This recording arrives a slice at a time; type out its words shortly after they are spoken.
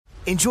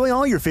Enjoy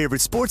all your favorite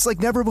sports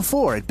like never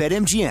before at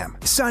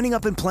BetMGM. Signing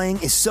up and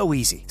playing is so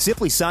easy.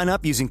 Simply sign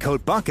up using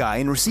code Buckeye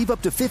and receive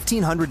up to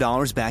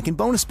 $1,500 back in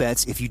bonus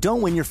bets if you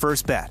don't win your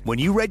first bet. When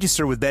you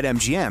register with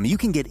BetMGM, you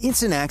can get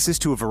instant access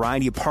to a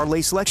variety of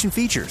parlay selection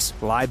features,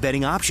 live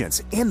betting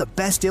options, and the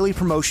best daily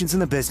promotions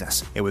in the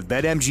business. And with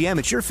BetMGM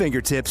at your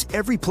fingertips,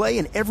 every play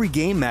and every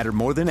game matter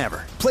more than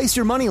ever. Place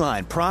your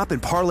moneyline, prop,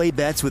 and parlay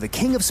bets with the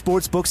king of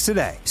sportsbooks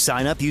today.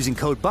 Sign up using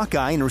code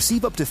Buckeye and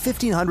receive up to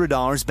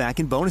 $1,500 back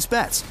in bonus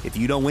bets if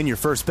you don't win your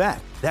first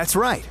bet. That's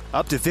right,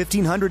 up to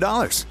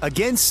 $1,500.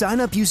 Again, sign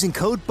up using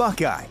code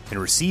Buckeye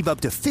and receive up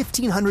to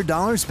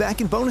 $1,500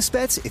 back in bonus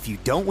bets if you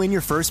don't win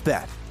your first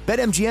bet.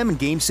 BetMGM and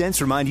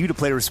GameSense remind you to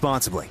play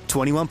responsibly.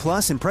 21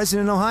 plus and present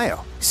in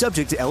Ohio.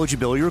 Subject to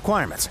eligibility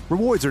requirements.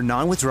 Rewards are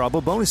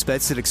non-withdrawable bonus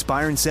bets that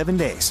expire in 7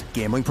 days.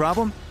 Gambling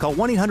problem? Call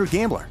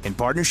 1-800-GAMBLER in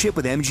partnership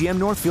with MGM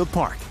Northfield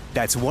Park.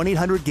 That's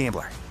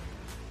 1-800-GAMBLER.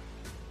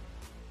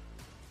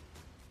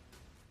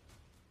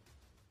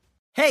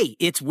 Hey,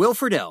 it's Will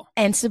Friedle.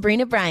 And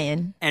Sabrina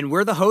Bryan. And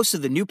we're the hosts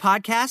of the new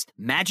podcast,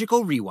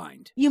 Magical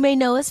Rewind. You may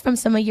know us from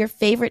some of your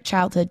favorite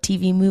childhood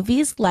TV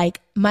movies like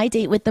My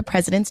Date with the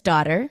President's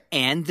Daughter.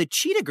 And the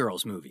Cheetah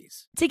Girls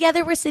movies.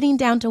 Together, we're sitting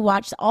down to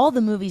watch all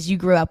the movies you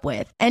grew up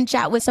with and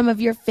chat with some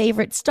of your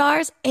favorite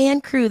stars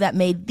and crew that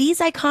made these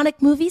iconic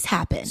movies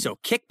happen. So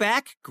kick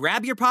back,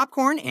 grab your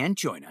popcorn, and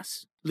join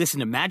us. Listen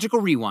to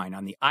Magical Rewind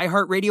on the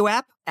iHeartRadio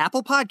app,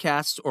 Apple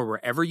Podcasts, or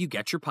wherever you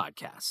get your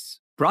podcasts.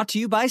 Brought to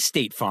you by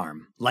State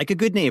Farm. Like a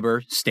good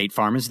neighbor, State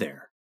Farm is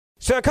there.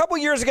 So a couple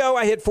years ago,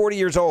 I hit 40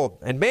 years old,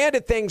 and man,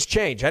 did things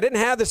change. I didn't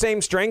have the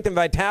same strength and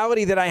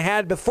vitality that I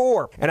had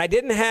before, and I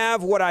didn't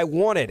have what I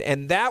wanted,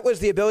 and that was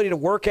the ability to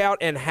work out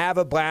and have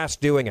a blast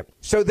doing it.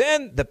 So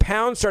then the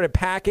pounds started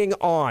packing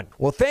on.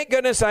 Well, thank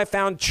goodness I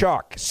found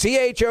Choq,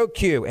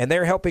 CHOQ, and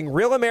they're helping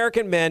real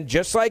American men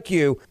just like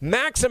you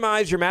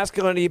maximize your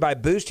masculinity by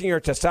boosting your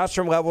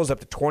testosterone levels up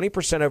to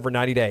 20% over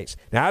 90 days.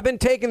 Now, I've been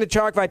taking the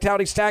Choq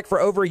Vitality Stack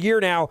for over a year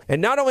now,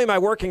 and not only am I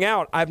working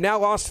out, I've now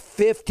lost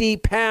 50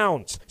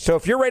 pounds. So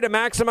if you're ready to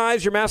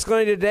maximize your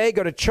masculinity today,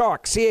 go to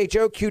Choq,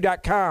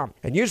 CHOQ.com,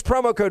 and use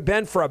promo code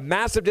BEN for a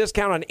massive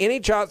discount on any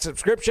Choq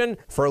subscription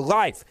for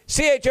life.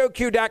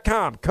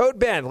 CHOQ.com, code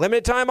BEN,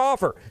 limited time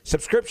offer.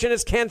 Subscription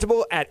is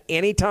cancelable at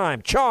any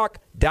time.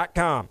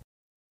 Choq.com.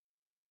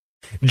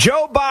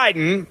 Joe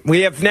Biden, we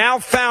have now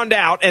found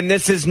out, and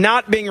this is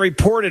not being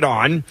reported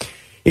on,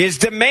 is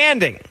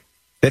demanding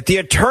that the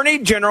Attorney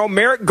General,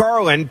 Merrick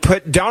Garland,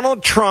 put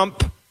Donald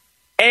Trump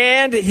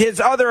and his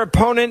other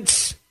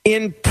opponents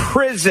in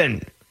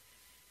prison.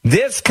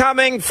 This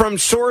coming from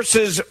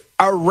sources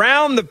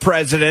around the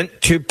president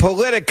to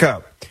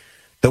Politico.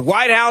 The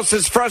White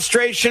House's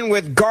frustration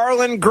with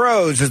Garland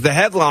grows, is the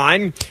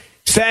headline,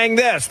 saying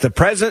this: the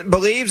president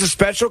believes a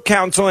special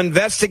counsel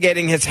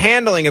investigating his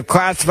handling of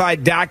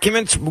classified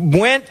documents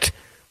went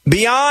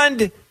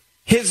beyond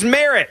his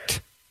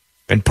merit,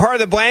 and part of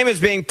the blame is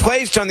being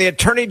placed on the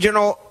Attorney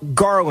General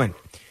Garland.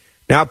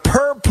 Now,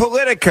 per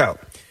Politico,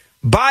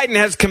 Biden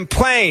has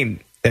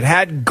complained that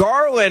had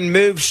Garland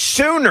moved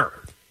sooner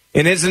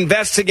in his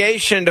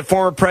investigation into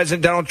former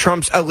President Donald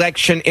Trump's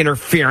election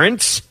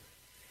interference,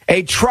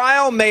 a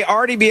trial may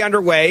already be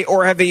underway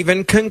or have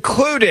even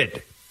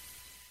concluded.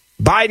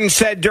 Biden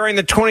said during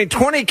the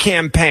 2020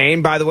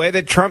 campaign, by the way,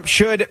 that Trump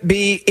should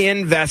be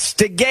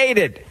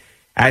investigated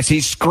as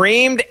he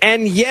screamed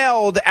and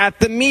yelled at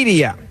the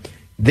media.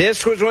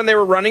 This was when they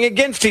were running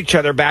against each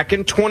other back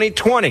in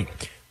 2020.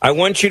 I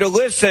want you to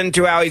listen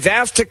to how he's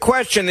asked a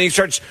question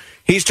and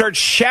he starts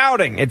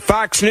shouting at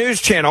Fox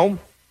News Channel,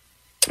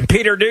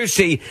 Peter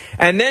Doocy,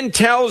 and then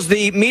tells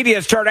the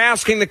media, start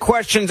asking the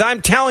questions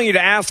I'm telling you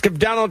to ask of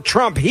Donald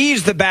Trump.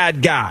 He's the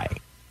bad guy.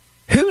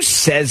 Who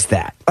says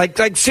that?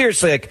 Like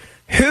seriously, like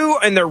who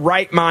in their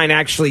right mind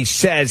actually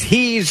says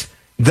he's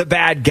the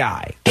bad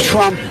guy?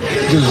 Trump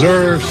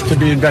deserves to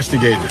be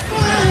investigated.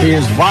 He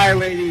is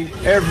violating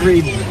every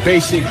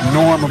basic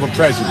norm of a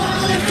president.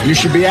 You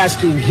should be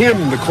asking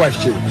him the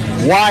question,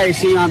 why is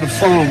he on the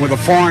phone with a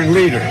foreign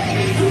leader,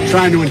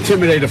 trying to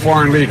intimidate a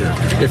foreign leader,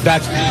 if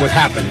that's what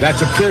happened? That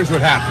appears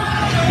what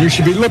happened. You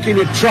should be looking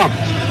at Trump.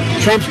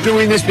 Trump's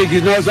doing this because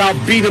he knows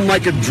I'll beat him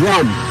like a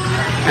drum.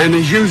 And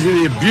he's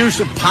using the abuse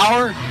of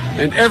power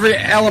and every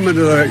element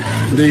of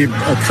the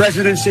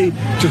presidency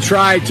to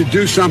try to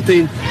do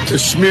something to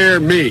smear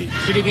me.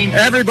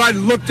 Everybody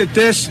looked at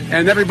this,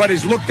 and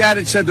everybody's looked at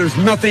it and said there's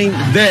nothing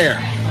there.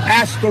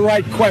 Ask the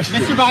right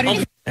question.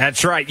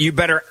 That's right. You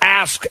better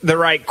ask the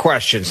right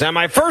questions. Now,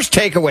 my first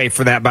takeaway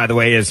for that, by the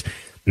way, is,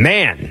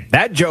 man,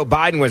 that Joe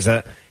Biden was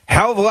a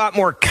hell of a lot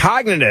more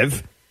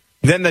cognitive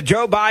than the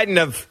Joe Biden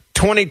of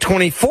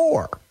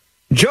 2024.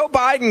 Joe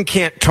Biden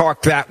can't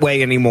talk that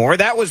way anymore.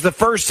 That was the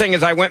first thing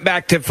as I went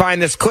back to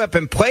find this clip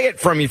and play it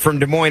from you from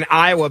Des Moines,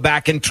 Iowa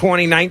back in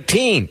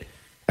 2019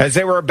 as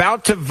they were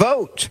about to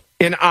vote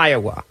in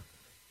Iowa.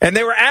 And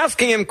they were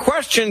asking him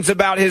questions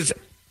about his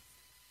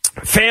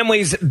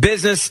family's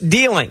business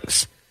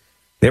dealings.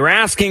 They were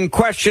asking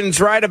questions,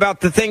 right,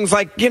 about the things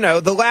like,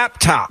 the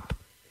laptop.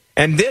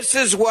 And this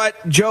is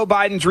what Joe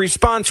Biden's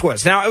response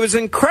was. Now, it was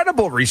an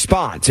incredible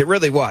response. It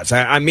really was.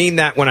 I mean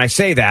that when I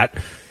say that,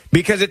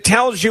 because it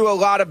tells you a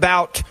lot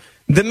about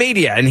the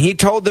media. And he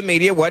told the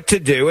media what to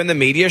do, and the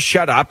media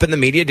shut up, and the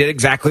media did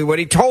exactly what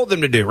he told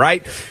them to do,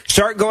 right?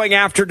 Start going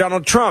after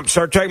Donald Trump.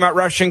 Start talking about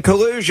Russian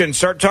collusion.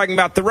 Start talking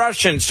about the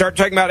Russians. Start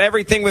talking about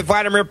everything with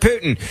Vladimir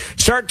Putin.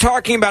 Start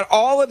talking about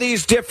all of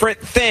these different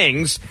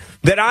things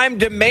that I'm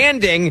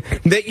demanding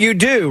that you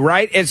do,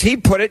 right? As he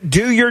put it,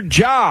 do your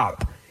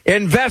job.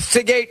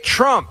 Investigate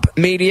Trump,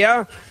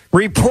 media.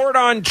 Report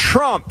on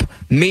Trump,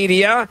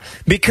 media,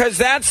 because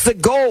that's the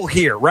goal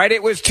here, right?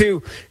 It was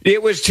to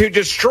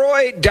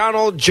destroy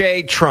Donald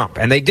J. Trump.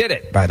 And they did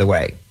it, by the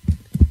way.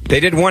 They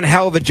did one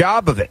hell of a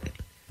job of it.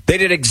 They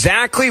did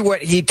exactly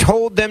what he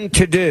told them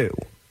to do.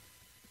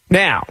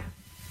 Now,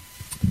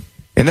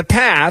 in the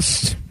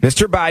past,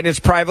 Mr. Biden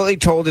has privately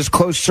told his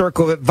close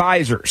circle of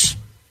advisors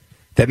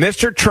that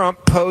Mr.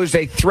 Trump posed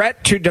a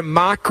threat to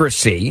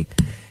democracy,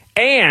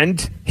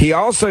 and he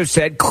also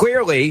said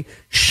clearly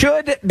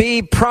should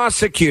be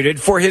prosecuted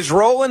for his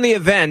role in the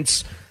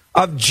events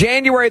of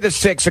January the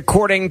 6th,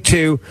 according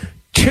to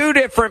two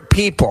different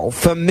people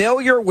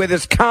familiar with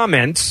his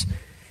comments.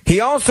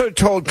 He also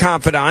told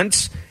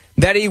confidants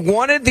that he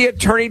wanted the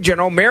Attorney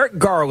General, Merrick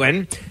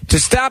Garland, to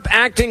stop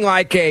acting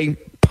like a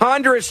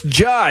ponderous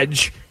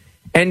judge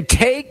and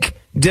take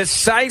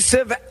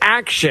decisive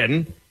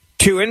action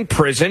to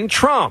imprison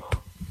Trump.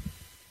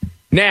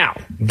 Now,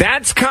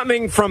 that's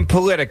coming from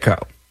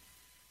Politico.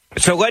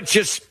 So let's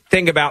just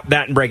think about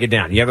that and break it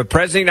down. You have a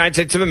president of the United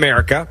States of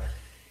America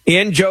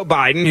in Joe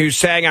Biden who's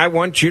saying, I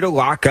want you to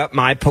lock up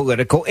my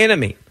political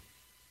enemy.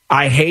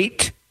 I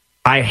hate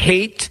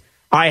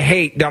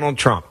Donald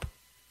Trump.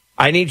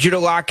 I need you to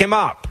lock him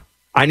up.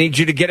 I need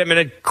you to get him in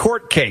a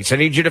court case. I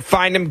need you to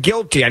find him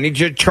guilty. I need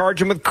you to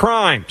charge him with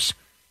crimes.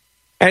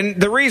 And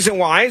the reason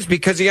why is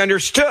because he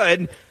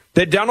understood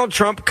that Donald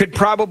Trump could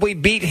probably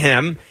beat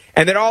him,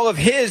 and that all of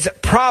his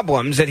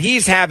problems that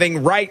he's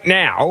having right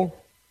now,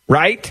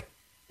 right,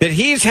 that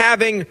he's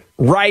having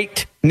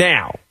right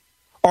now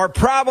are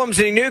problems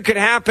that he knew could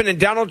happen, and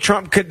Donald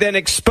Trump could then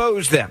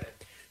expose them.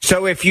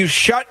 So if you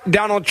shut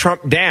Donald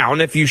Trump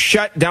down, if you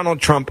shut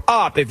Donald Trump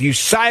up, if you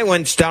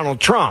silence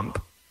Donald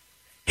Trump,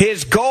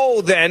 his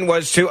goal then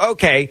was to,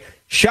 okay,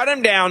 shut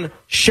him down,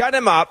 shut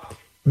him up,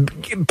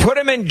 put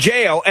him in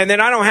jail, and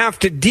then I don't have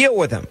to deal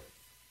with him.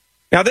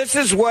 Now, this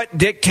is what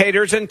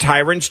dictators and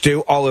tyrants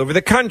do all over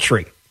the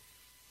country,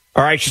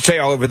 or I should say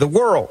all over the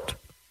world.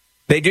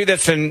 They do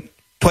this in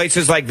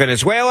places like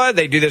Venezuela.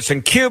 They do this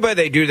in Cuba.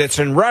 They do this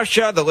in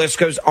Russia. The list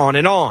goes on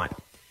and on.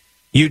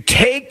 You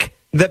take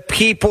the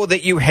people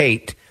that you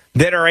hate,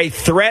 that are a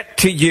threat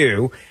to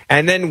you,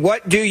 and then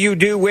what do you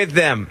do with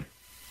them?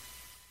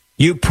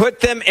 You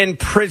put them in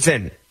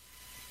prison.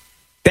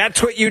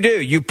 That's what you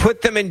do. You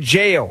put them in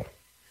jail,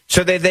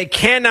 so that they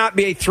cannot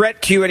be a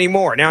threat to you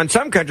anymore. Now, in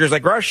some countries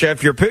like Russia,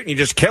 if you're Putin, you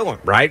just kill him,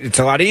 right? It's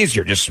a lot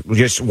easier.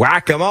 Just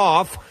whack him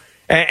off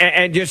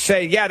and just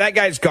say, yeah, that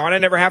guy's gone. I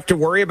never have to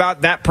worry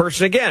about that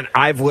person again.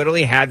 I've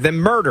literally had them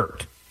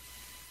murdered.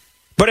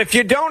 But if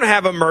you don't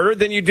have them murdered,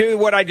 then you do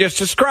what I just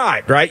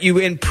described, right? You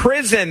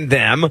imprison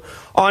them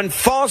on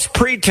false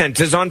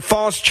pretenses, on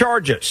false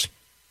charges.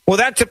 Well,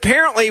 that's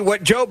apparently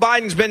what Joe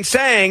Biden's been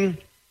saying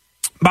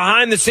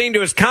behind the scene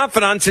to his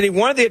confidants, and he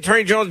wanted the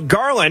Attorney General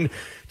Garland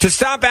to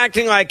stop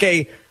acting like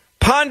a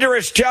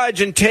ponderous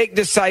judge and take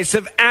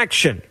decisive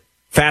action.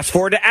 Fast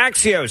forward to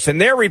Axios and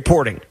their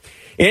reporting.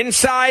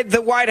 Inside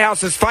the White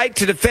House's fight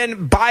to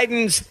defend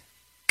Biden's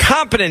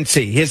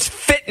competency, his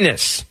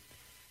fitness.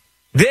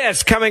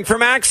 This coming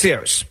from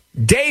Axios.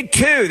 Day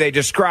 2, they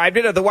described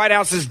it, of the White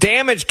House's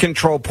damage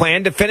control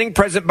plan defending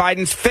President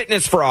Biden's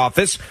fitness for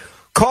office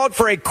called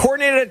for a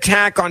coordinated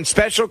attack on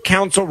special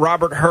counsel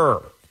Robert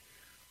Hur.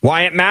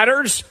 Why it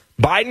matters?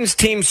 Biden's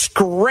team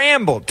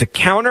scrambled to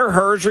counter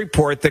Hur's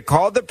report that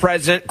called the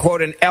president,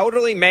 quote, an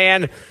elderly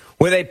man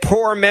with a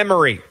poor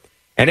memory.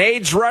 And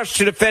aides rushed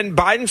to defend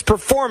Biden's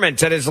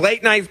performance at his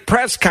late-night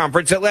press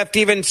conference that left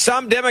even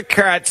some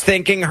Democrats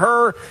thinking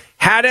Hur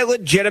had a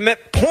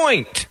legitimate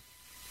point.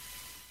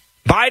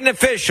 Biden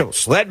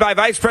officials, led by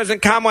Vice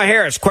President Kamala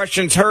Harris,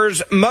 questions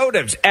Hur's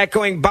motives,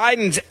 echoing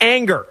Biden's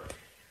anger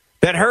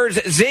that Hur's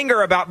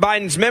zinger about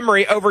Biden's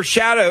memory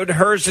overshadowed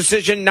Hur's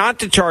decision not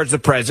to charge the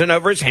president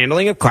over his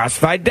handling of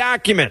classified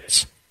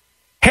documents.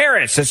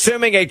 Harris,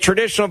 assuming a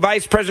traditional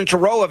vice presidential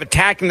role of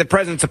attacking the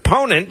president's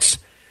opponents,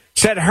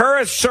 said her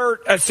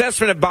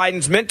assessment of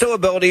Biden's mental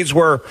abilities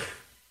were,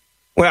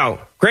 well,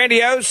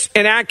 grandiose,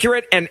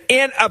 inaccurate, and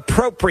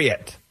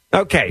inappropriate.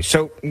 Okay,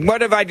 so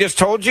what have I just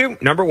told you?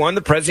 Number one,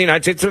 the president of the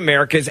United States of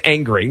America is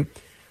angry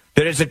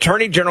that his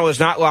attorney general has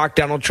not locked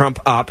Donald Trump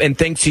up and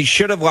thinks he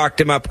should have locked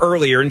him up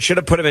earlier and should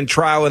have put him in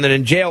trial and then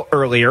in jail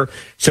earlier,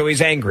 so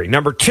he's angry.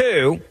 Number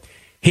two,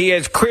 he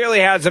clearly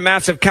has a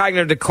massive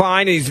cognitive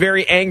decline, and he's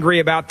very angry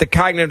about the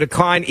cognitive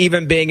decline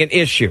even being an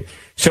issue.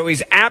 So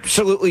he's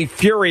absolutely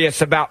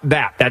furious about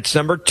that. That's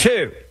number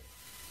two.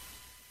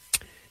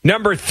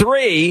 Number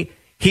three,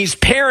 he's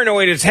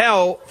paranoid as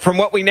hell from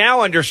what we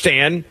now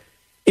understand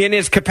in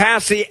his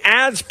capacity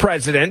as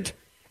president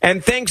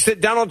and thinks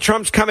that Donald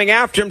Trump's coming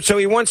after him, so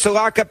he wants to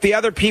lock up the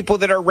other people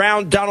that are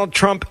around Donald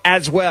Trump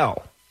as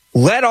well.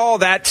 Let all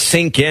that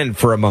sink in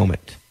for a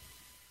moment.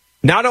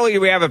 Not only do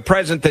we have a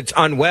president that's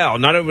unwell,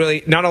 not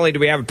only do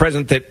we have a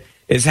president that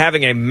is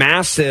having a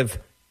massive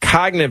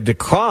cognitive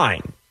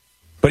decline,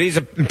 but he's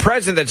a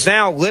president that's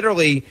now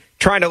literally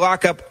trying to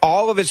lock up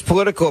all of his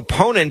political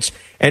opponents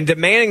and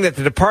demanding that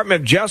the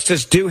Department of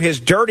Justice do his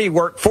dirty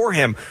work for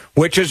him,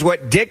 which is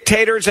what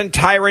dictators and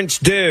tyrants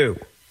do.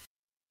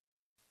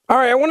 All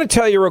right, I want to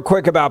tell you real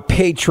quick about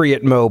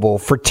Patriot Mobile.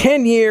 For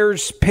 10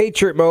 years,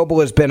 Patriot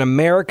Mobile has been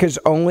America's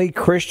only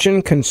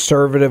Christian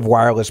conservative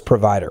wireless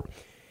provider.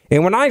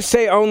 And when I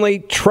say only,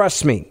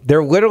 trust me,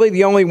 they're literally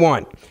the only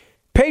one.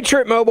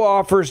 Patriot Mobile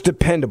offers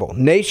dependable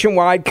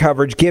nationwide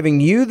coverage, giving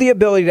you the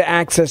ability to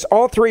access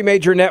all three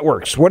major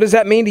networks. What does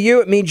that mean to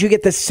you? It means you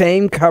get the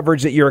same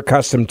coverage that you're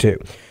accustomed to.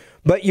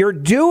 But you're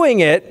doing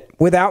it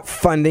without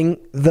funding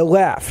the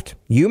left.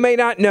 You may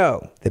not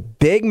know that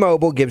Big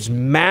Mobile gives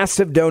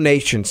massive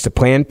donations to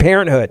Planned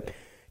Parenthood,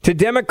 to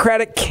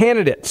Democratic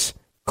candidates,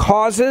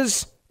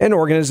 causes, and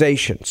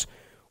organizations.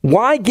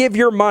 Why give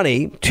your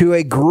money to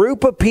a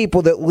group of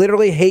people that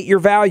literally hate your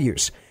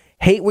values,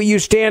 hate what you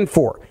stand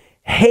for,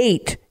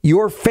 hate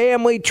your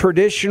family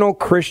traditional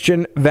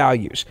Christian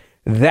values?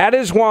 That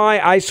is why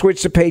I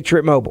switched to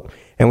Patriot Mobile.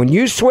 And when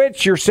you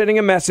switch, you're sending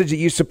a message that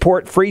you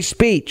support free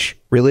speech,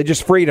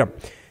 religious freedom,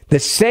 the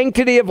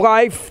sanctity of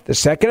life, the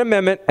Second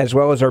Amendment, as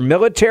well as our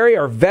military,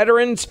 our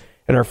veterans,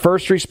 and our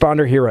first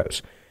responder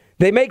heroes.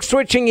 They make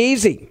switching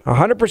easy.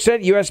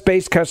 100%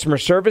 U.S.-based customer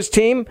service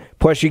team.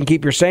 Plus, you can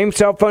keep your same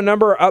cell phone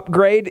number or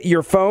upgrade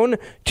your phone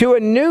to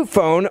a new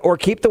phone or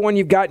keep the one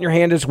you've got in your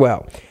hand as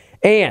well.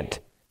 And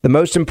the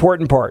most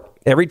important part,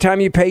 every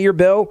time you pay your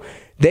bill,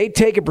 they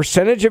take a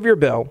percentage of your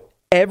bill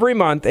every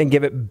month and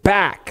give it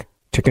back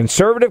to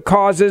conservative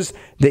causes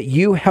that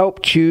you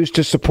help choose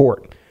to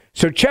support.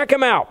 So check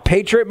them out,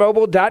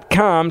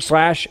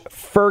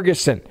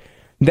 patriotmobile.com/Ferguson.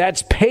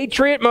 That's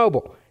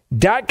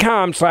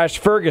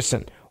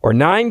patriotmobile.com/Ferguson or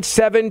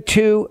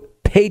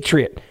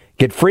 972-PATRIOT.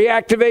 Get free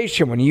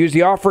activation when you use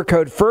the offer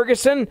code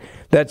Ferguson.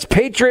 That's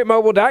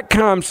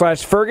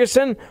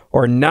patriotmobile.com/Ferguson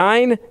or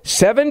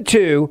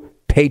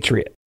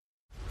 972-PATRIOT.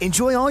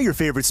 Enjoy all your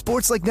favorite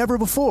sports like never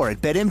before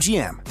at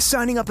BetMGM.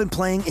 Signing up and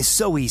playing is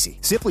so easy.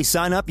 Simply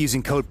sign up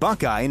using code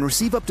Buckeye and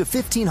receive up to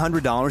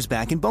 $1,500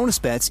 back in bonus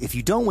bets if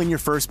you don't win your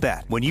first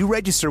bet. When you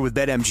register with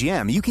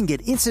BetMGM, you can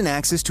get instant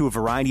access to a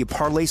variety of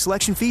parlay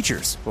selection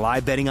features,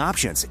 live betting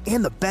options,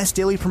 and the best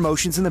daily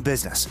promotions in the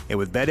business. And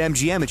with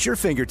BetMGM at your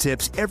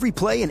fingertips, every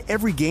play and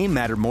every game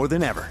matter more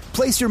than ever.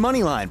 Place your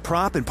moneyline,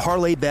 prop, and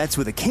parlay bets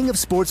with the king of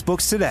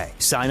sportsbooks today.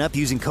 Sign up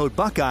using code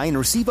Buckeye and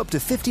receive up to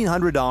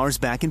 $1,500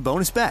 back in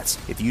bonus bets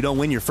if you don't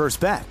win your first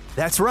bet.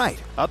 That's right,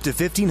 up to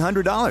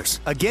 $1,500.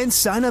 Again,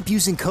 sign up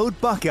using code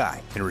Buckeye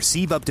and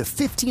receive up to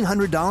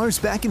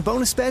 $1,500 back in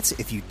bonus bets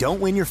if you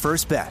don't win your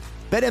first bet.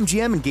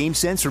 BetMGM and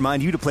GameSense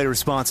remind you to play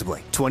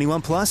responsibly.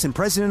 21 plus and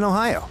present in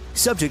Ohio.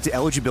 Subject to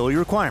eligibility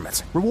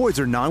requirements.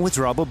 Rewards are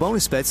non-withdrawable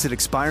bonus bets that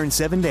expire in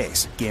 7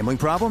 days. Gambling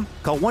problem?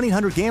 Call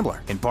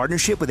 1-800-GAMBLER in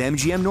partnership with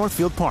MGM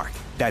Northfield Park.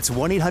 That's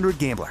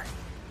 1-800-GAMBLER.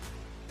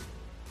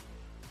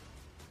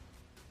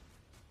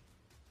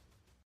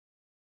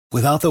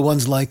 Without the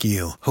ones like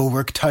you, who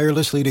work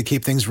tirelessly to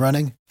keep things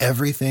running,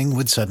 everything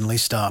would suddenly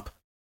stop.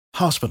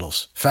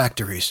 Hospitals,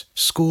 factories,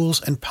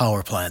 schools, and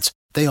power plants,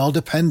 they all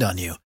depend on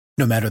you.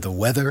 No matter the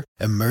weather,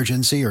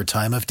 emergency, or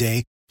time of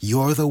day,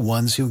 you're the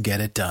ones who get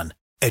it done.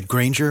 At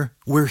Grainger,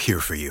 we're here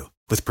for you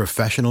with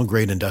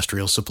professional-grade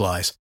industrial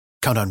supplies.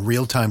 Count on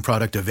real-time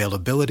product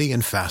availability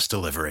and fast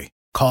delivery.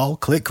 Call,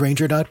 click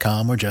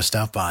Grainger.com, or just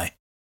stop by.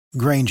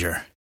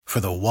 Grainger, for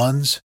the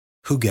ones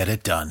who get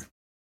it done.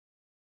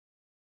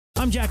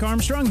 I'm Jack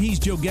Armstrong. He's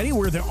Joe Getty.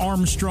 We're the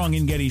Armstrong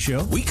and Getty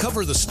Show. We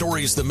cover the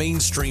stories the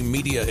mainstream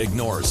media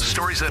ignores.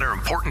 Stories that are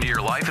important to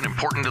your life and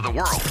important to the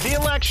world. The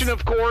election,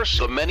 of course.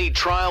 The many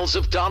trials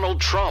of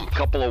Donald Trump.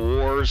 Couple of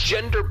wars.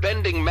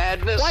 Gender-bending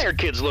madness. Why are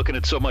kids looking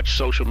at so much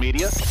social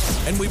media?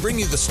 And we bring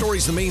you the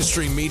stories the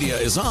mainstream media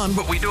is on,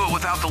 but we do it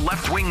without the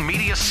left-wing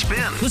media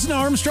spin. Listen to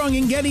Armstrong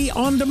and Getty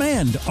on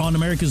demand on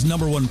America's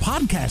 #1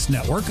 podcast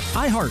network,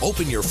 iHeart.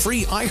 Open your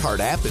free iHeart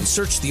app and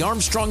search The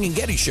Armstrong and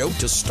Getty Show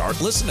to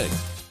start listening.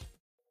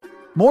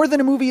 More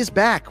Than a Movie is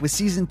back with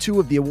season 2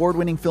 of the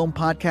award-winning film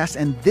podcast,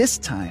 and this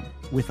time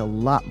with a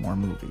lot more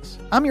movies.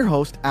 I'm your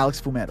host, Alex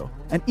Fumero,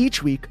 and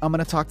each week I'm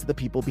going to talk to the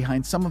people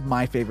behind some of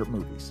my favorite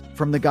movies.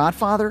 From The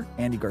Godfather,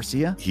 Andy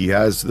Garcia. He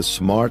has the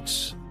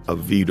smarts of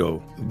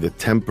Vito, the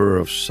temper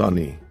of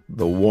Sonny,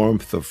 the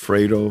warmth of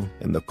Fredo,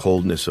 and the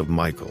coldness of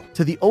Michael.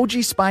 To the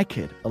OG Spy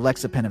Kid,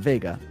 Alexa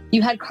Penavega.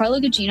 You had Carla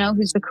Gugino,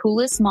 who's the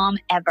coolest mom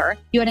ever.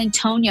 You had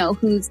Antonio,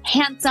 who's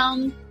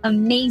handsome,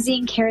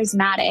 amazing,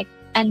 charismatic.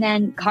 And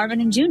then Carmen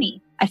and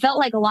Junie. I felt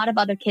like a lot of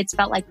other kids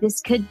felt like this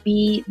could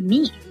be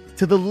me.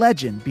 To the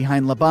legend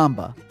behind La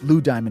Bamba, Lou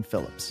Diamond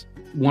Phillips.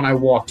 When I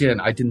walked in,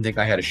 I didn't think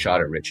I had a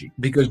shot at Richie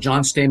because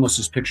John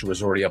Stamos' picture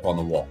was already up on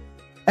the wall.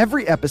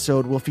 Every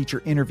episode will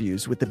feature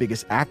interviews with the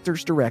biggest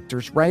actors,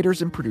 directors,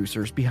 writers, and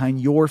producers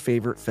behind your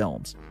favorite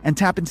films and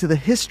tap into the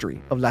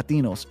history of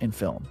Latinos in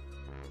film.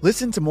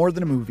 Listen to More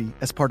Than a Movie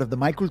as part of the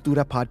My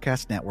Cultura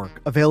Podcast Network,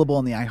 available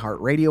on the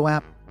iHeartRadio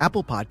app,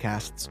 Apple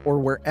Podcasts, or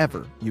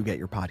wherever you get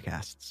your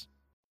podcasts.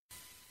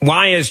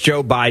 Why is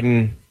Joe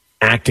Biden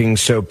acting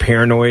so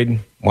paranoid?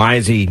 Why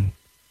is he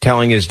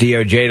telling his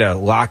DOJ to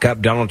lock up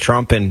Donald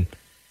Trump and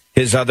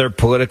his other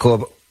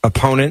political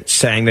opponents,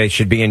 saying they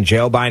should be in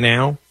jail by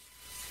now?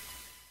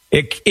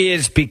 It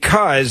is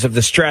because of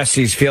the stress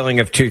he's feeling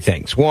of two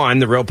things. One,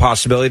 the real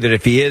possibility that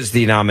if he is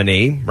the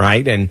nominee,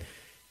 right, and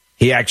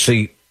he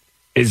actually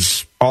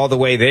is all the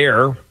way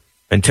there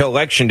until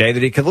Election Day,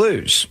 that he could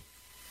lose.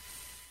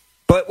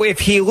 But if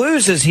he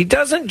loses, he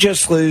doesn't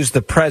just lose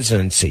the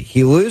presidency.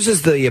 He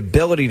loses the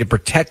ability to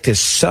protect his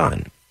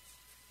son,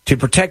 to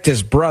protect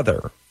his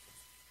brother,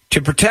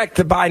 to protect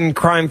the Biden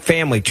crime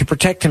family, to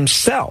protect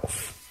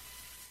himself.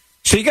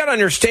 So you got to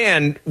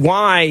understand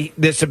why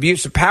this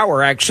abuse of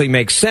power actually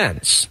makes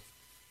sense.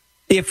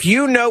 If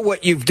you know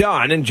what you've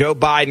done, and Joe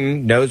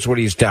Biden knows what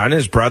he's done,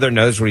 his brother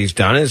knows what he's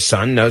done, his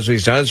son knows what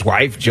he's done, his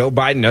wife, Joe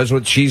Biden, knows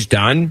what she's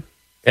done,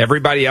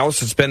 everybody else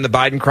that's been the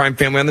Biden crime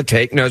family on the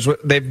take knows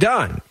what they've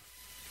done.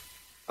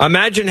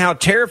 Imagine how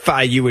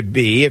terrified you would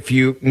be if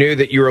you knew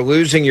that you were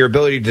losing your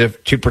ability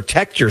to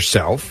protect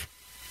yourself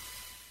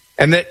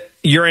and that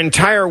your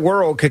entire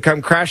world could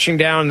come crashing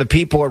down and the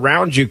people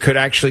around you could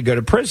actually go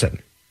to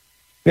prison.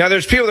 Now,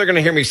 there's people that are going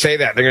to hear me say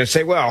that. They're going to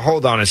say, well,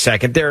 hold on a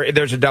second.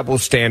 There's a double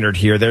standard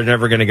here. They're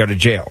never going to go to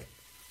jail.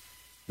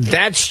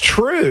 That's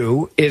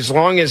true as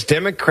long as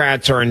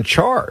Democrats are in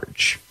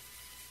charge.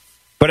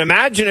 But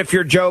imagine if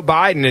you're Joe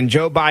Biden and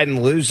Joe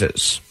Biden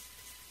loses.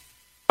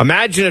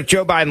 Imagine if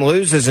Joe Biden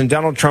loses and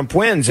Donald Trump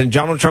wins and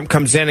Donald Trump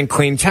comes in and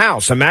cleans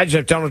house.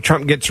 Imagine if Donald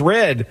Trump gets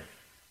rid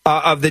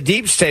of the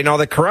deep state and all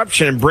the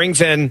corruption and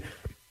brings in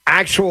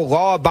actual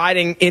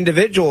law-abiding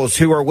individuals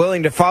who are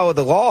willing to follow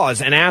the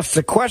laws and ask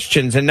the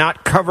questions and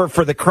not cover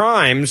for the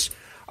crimes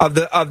of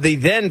the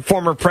then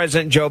former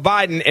President Joe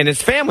Biden and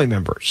his family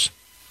members.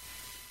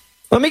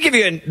 Let me give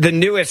you the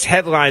newest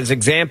headlines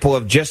example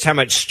of just how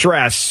much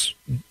stress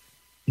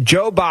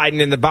Joe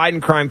Biden and the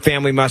Biden crime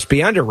family must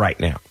be under right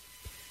now.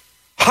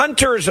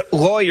 Hunter's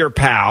lawyer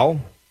pal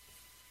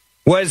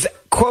was,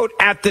 quote,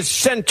 at the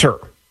center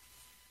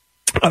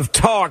of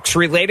talks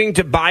relating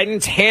to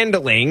Biden's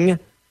handling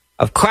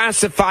of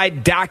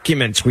classified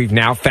documents, we've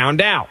now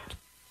found out.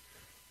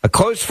 A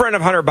close friend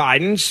of Hunter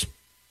Biden's,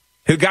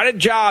 who got a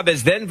job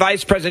as then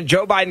Vice President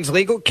Joe Biden's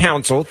legal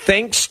counsel,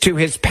 thanks to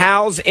his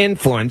pal's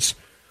influence,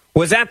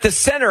 was at the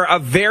center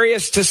of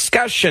various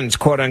discussions,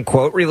 quote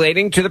unquote,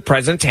 relating to the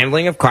president's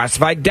handling of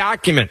classified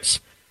documents.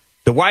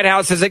 The White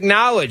House has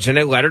acknowledged in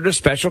a letter to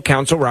special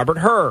counsel Robert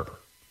Hur.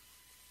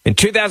 In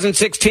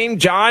 2016,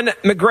 John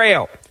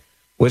McGrail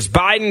was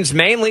Biden's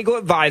main legal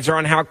advisor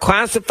on how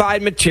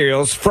classified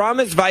materials from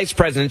his vice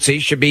presidency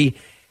should be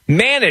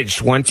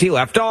managed once he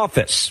left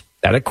office.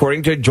 That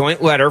according to a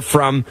joint letter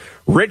from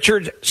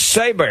Richard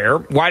Saber,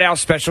 White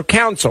House special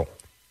counsel,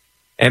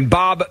 and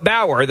Bob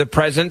Bauer, the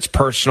president's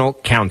personal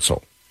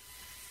counsel.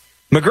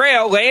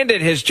 McGrail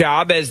landed his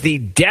job as the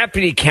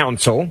deputy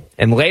counsel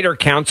and later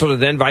counsel to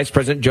then Vice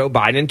President Joe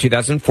Biden in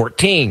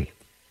 2014,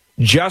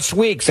 just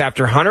weeks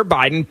after Hunter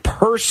Biden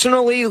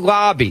personally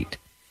lobbied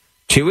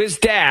to his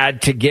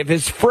dad to give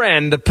his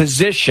friend the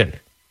position.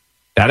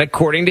 That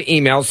according to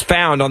emails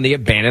found on the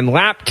abandoned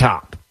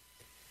laptop.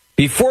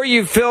 Before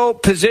you fill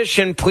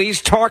position,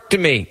 please talk to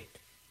me.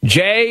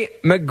 Jay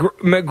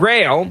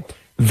McGrail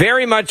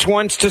very much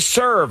wants to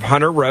serve,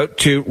 Hunter wrote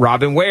to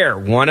Robin Ware,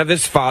 one of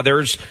his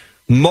father's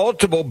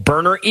multiple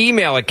burner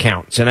email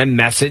accounts, and a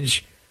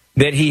message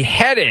that he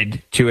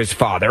headed to his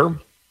father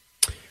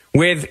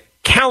with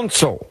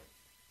counsel.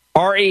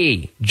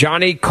 R.E.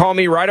 Johnny, call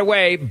me right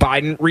away.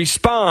 Biden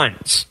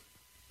responds.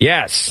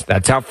 Yes,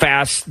 that's how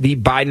fast the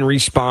Biden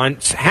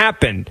response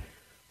happened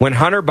when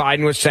Hunter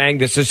Biden was saying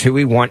this is who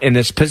we want in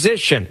this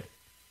position.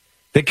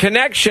 The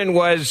connection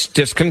was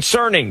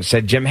disconcerting,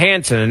 said Jim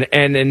Hansen,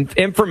 an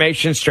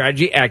information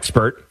strategy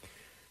expert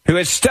who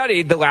has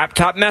studied the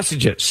laptop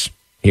messages.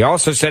 He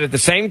also said at the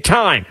same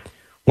time,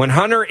 when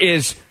Hunter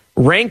is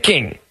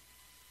ranking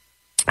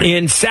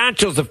in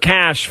satchels of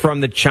cash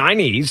from the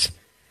Chinese,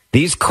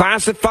 these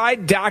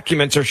classified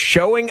documents are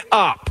showing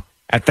up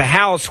at the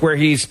house where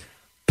he's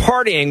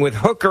partying with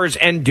hookers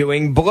and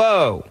doing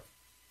blow.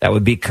 That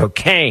would be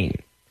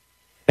cocaine.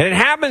 And it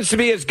happens to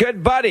be his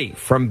good buddy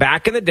from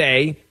back in the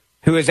day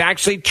who is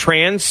actually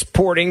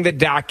transporting the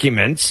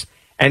documents,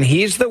 and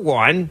he's the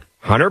one,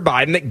 Hunter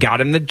Biden, that got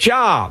him the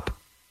job.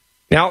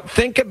 Now,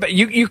 think about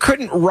you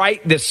couldn't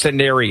write this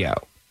scenario.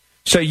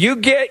 So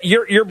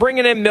you're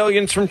bringing in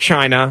millions from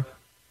China,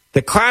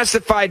 the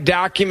classified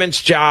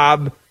documents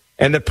job,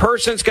 and the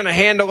person's going to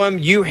handle them,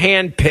 you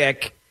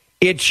handpick.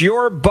 It's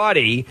your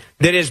buddy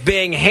that is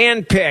being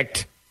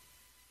handpicked.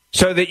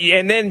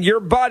 And then your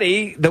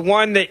buddy, the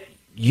one that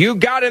you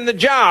got in the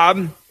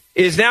job,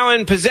 is now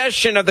in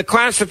possession of the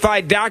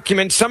classified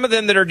documents, some of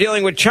them that are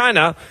dealing with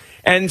China,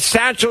 and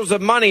satchels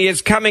of money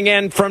is coming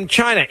in from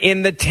China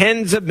in the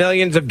tens of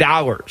millions of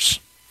dollars.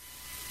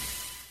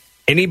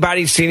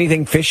 Anybody see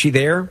anything fishy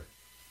there?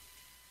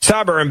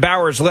 Saber and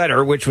Bauer's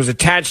letter, which was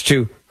attached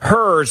to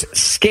Hur's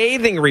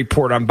scathing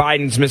report on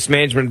Biden's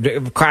mismanagement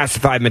of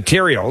classified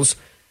materials,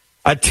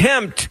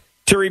 attempt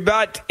to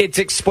rebut its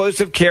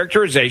explosive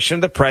characterization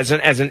of the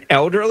president as an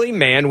elderly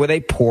man with a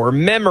poor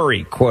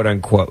memory, quote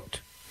unquote.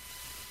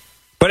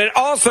 But it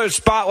also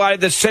spotlighted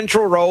the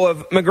central role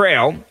of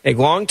McGrail, a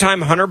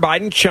longtime Hunter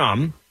Biden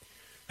chum,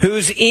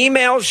 whose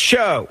emails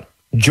show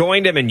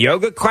joined him in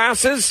yoga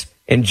classes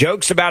and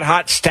jokes about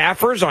hot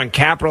staffers on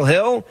Capitol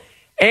Hill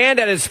and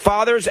at his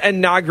father's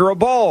inaugural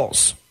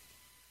balls,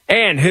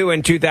 and who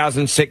in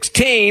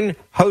 2016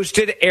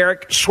 hosted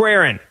Eric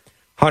Schwerin,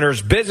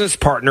 Hunter's business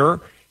partner,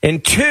 in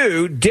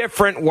 2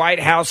 different White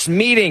House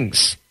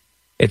meetings.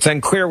 It's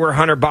unclear where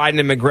Hunter Biden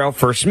and McGrail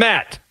first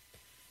met.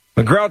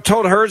 McGrail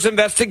told Hur's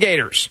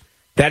investigators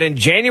that in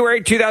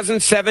January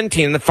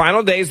 2017, the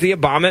final days of the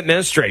Obama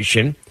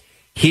administration,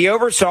 he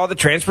oversaw the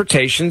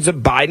transportations of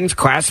Biden's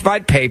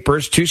classified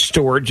papers to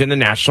storage in the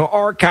National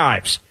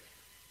Archives.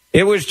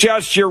 It was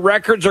just, your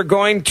records are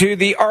going to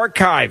the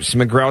archives,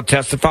 McGrail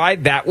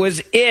testified. That was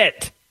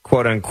it,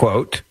 quote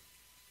unquote.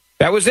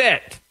 That was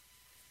it.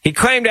 He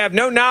claimed to have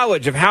no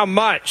knowledge of how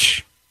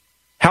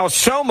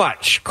so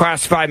much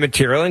classified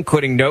material,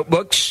 including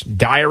notebooks,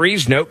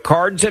 diaries, note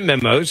cards, and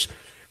memos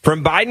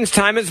from Biden's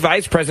time as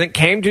vice president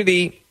came to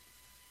be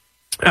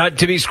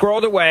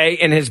squirreled away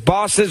in his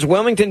boss's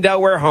Wilmington,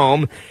 Delaware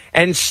home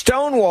and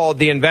stonewalled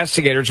the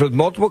investigators with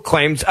multiple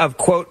claims of,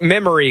 quote,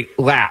 memory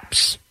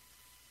lapse.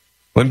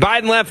 When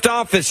Biden left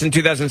office in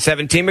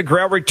 2017,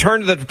 McGrail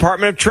returned to the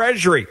Department of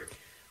Treasury,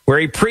 where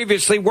he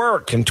previously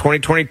worked. In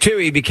 2022,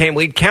 he became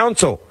lead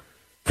counsel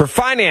for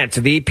finance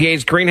of the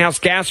EPA's Greenhouse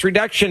Gas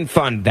Reduction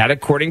Fund, that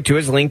according to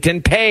his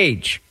LinkedIn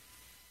page.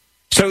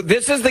 So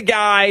this is the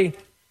guy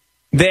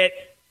that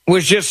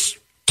was just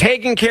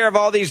taking care of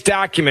all these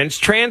documents,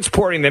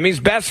 transporting them. He's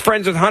best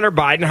friends with Hunter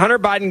Biden. Hunter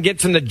Biden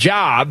gets him the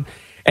job,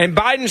 and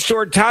Biden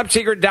stored top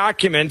secret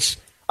documents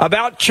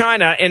about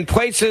China in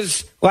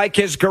places like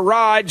his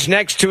garage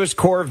next to his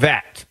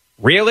Corvette.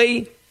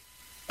 Really?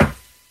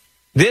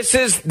 This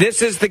is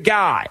the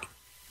guy.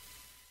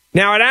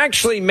 Now, it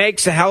actually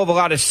makes a hell of a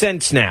lot of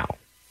sense now.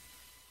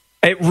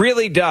 It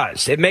really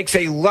does. It makes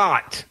a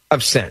lot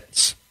of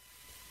sense.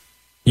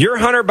 You're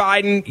Hunter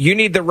Biden. You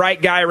need the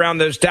right guy around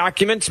those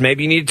documents.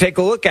 Maybe you need to take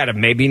a look at them.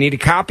 Maybe you need to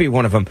copy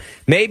one of them.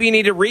 Maybe you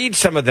need to read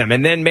some of them.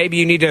 And then maybe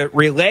you need to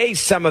relay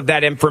some of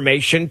that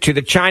information to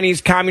the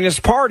Chinese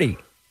Communist Party.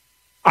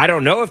 I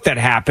don't know if that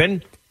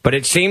happened, but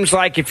it seems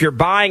like if you're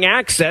buying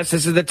access,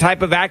 this is the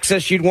type of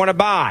access you'd want to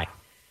buy.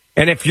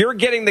 And if you're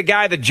getting the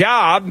guy the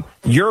job,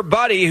 your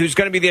buddy who's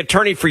going to be the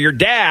attorney for your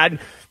dad,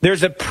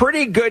 there's a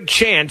pretty good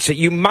chance that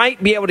you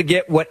might be able to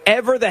get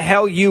whatever the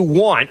hell you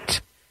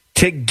want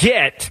to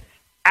get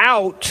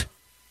out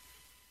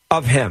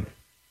of him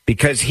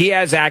because he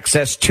has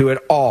access to it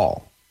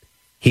all.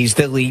 He's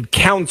the lead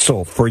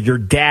counsel for your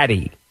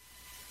daddy.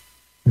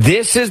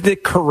 This is the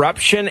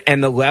corruption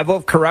and the level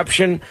of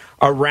corruption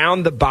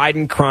around the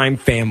Biden crime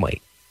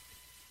family.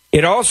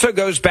 It also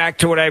goes back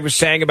to what I was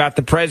saying about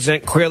the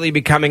president clearly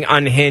becoming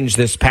unhinged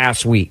this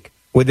past week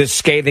with this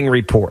scathing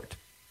report.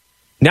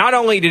 Not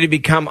only did he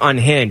become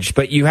unhinged,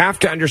 but you have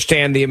to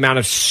understand the amount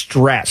of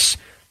stress,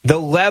 the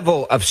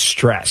level of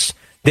stress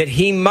that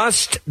he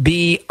must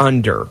be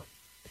under.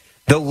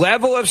 The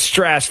level of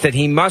stress that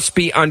he must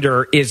be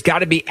under is got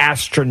to be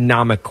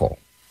astronomical.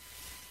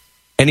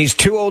 And he's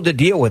too old to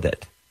deal with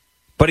it.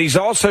 But he's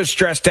also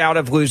stressed out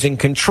of losing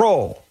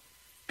control.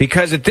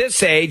 Because at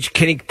this age,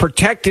 can he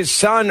protect his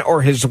son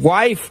or his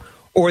wife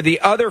or the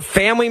other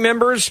family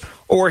members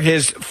or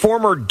his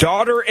former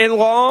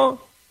daughter-in-law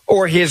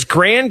or his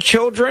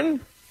grandchildren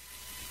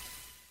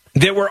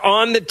that were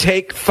on the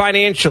take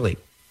financially?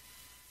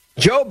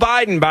 Joe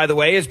Biden, by the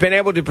way, has been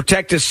able to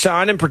protect his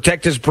son and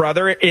protect his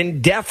brother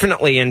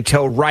indefinitely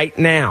until right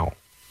now.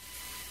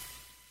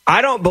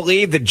 I don't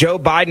believe that Joe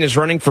Biden is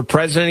running for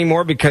president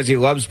anymore because he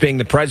loves being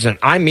the president.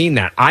 I mean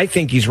that. I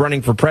think he's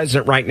running for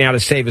president right now to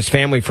save his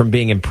family from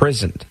being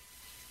imprisoned.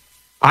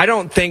 I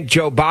don't think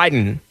Joe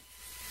Biden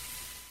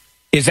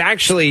is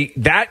actually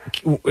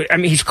that. I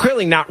mean, he's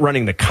clearly not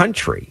running the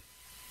country.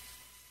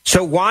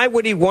 So why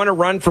would he want to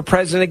run for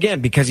president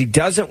again? Because he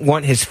doesn't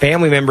want his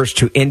family members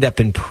to end up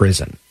in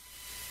prison.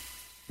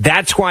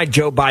 That's why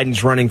Joe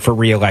Biden's running for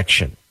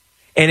re-election.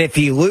 And if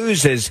he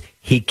loses,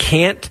 he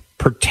can't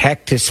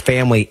protect his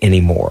family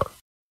anymore.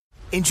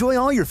 Enjoy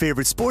all your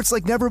favorite sports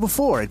like never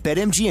before at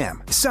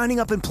BetMGM. Signing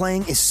up and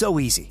playing is so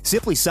easy.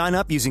 Simply sign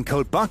up using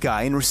code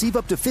Buckeye and receive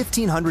up to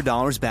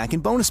 $1,500 back in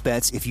bonus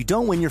bets if you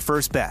don't win your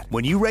first bet.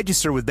 When you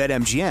register with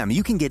BetMGM,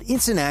 you can get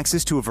instant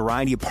access to a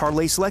variety of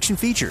parlay selection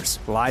features,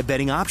 live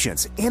betting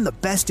options, and the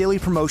best daily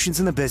promotions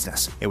in the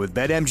business. And with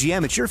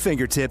BetMGM at your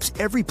fingertips,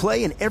 every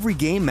play and every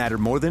game matter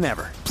more than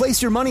ever.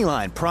 Place your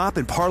moneyline, prop,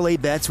 and parlay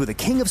bets with the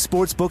king of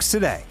sportsbooks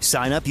today.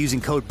 Sign up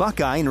using code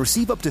Buckeye and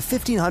receive up to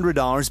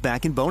 $1,500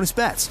 back in bonus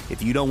bets. If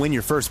if you don't win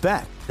your first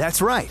bet.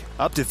 That's right,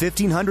 up to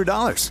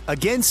 $1,500.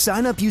 Again,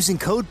 sign up using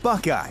code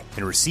Buckeye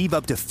and receive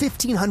up to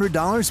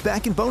 $1,500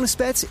 back in bonus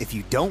bets if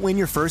you don't win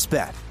your first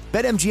bet.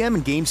 BetMGM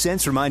and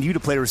GameSense remind you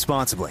to play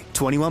responsibly.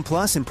 21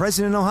 plus and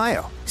present in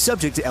Ohio.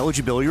 Subject to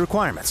eligibility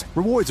requirements.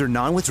 Rewards are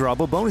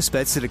non-withdrawable bonus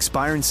bets that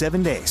expire in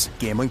 7 days.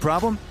 Gambling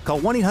problem?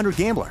 Call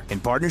 1-800-GAMBLER in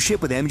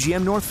partnership with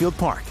MGM Northfield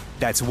Park.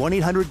 That's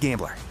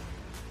 1-800-GAMBLER.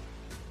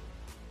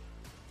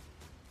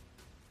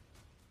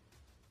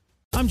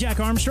 I'm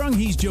Jack Armstrong.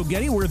 He's Joe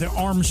Getty. We're the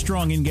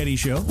Armstrong and Getty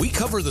Show. We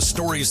cover the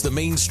stories the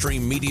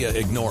mainstream media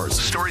ignores.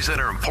 Stories that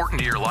are important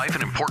to your life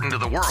and important to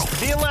the world.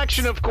 The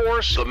election, of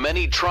course. The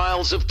many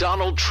trials of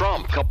Donald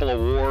Trump. Couple of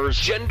wars.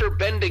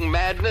 Gender-bending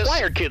madness.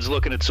 Why are kids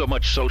looking at so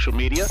much social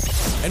media?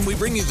 And we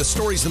bring you the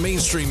stories the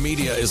mainstream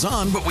media is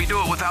on, but we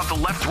do it without the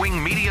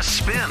left-wing media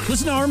spin.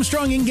 Listen to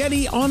Armstrong and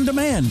Getty on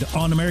demand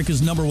on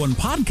America's #1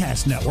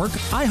 podcast network,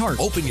 iHeart.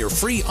 Open your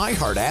free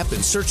iHeart app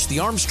and search The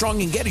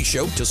Armstrong and Getty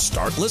Show to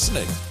start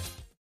listening.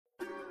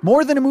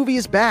 More Than a Movie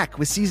is back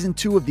with season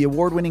 2 of the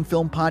award-winning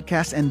film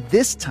podcast, and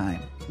this time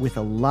with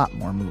a lot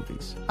more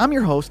movies. I'm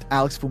your host,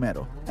 Alex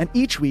Fumero, and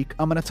each week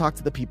I'm going to talk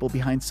to the people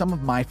behind some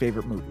of my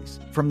favorite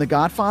movies. From The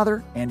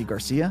Godfather, Andy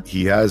Garcia.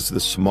 He has the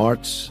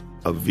smarts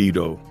of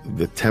Vito,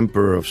 the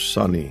temper of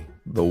Sonny,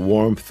 the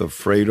warmth of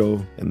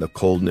Fredo, and the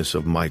coldness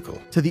of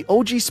Michael. To the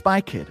OG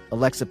Spy Kid,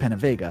 Alexa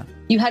Penavega.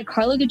 You had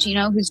Carla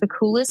Gugino, who's the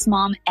coolest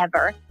mom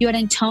ever. You had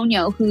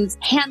Antonio, who's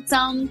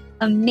handsome,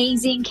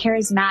 amazing,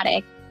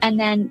 charismatic. And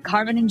then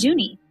Carvin and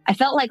Junie. I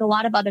felt like a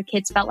lot of other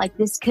kids felt like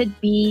this could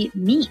be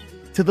me.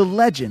 To the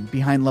legend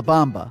behind La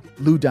Bamba,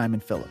 Lou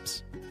Diamond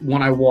Phillips.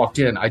 When I walked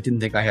in, I didn't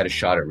think I had a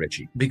shot at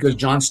Richie because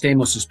John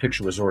Stamos'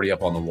 picture was already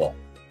up on the wall.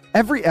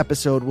 Every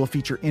episode will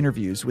feature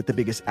interviews with the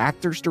biggest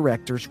actors,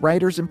 directors,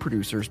 writers, and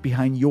producers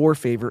behind your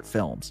favorite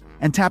films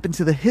and tap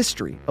into the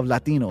history of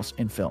Latinos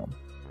in film.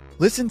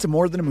 Listen to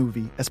More Than a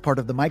Movie as part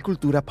of the My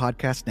Cultura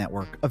podcast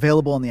network,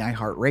 available on the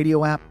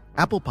iHeartRadio app,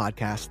 Apple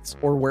Podcasts,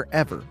 or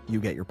wherever you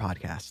get your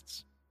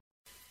podcasts.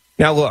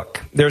 Now, look,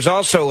 there's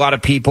also a lot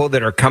of people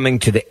that are coming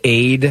to the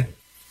aid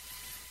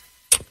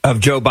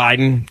of Joe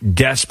Biden,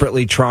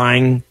 desperately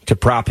trying to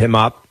prop him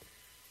up.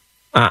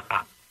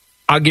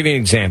 I'll give you an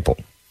example.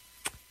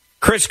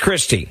 Chris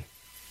Christie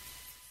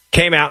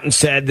came out and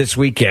said this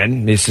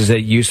weekend, this is a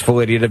useful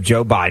idiot of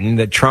Joe Biden,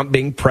 that Trump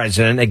being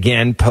president,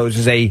 again,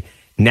 poses a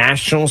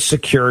national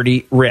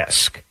security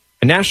risk.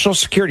 A national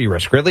security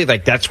risk, really?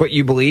 Like, that's what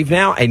you believe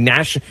now?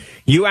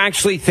 You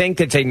actually think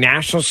it's a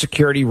national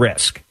security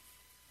risk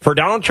for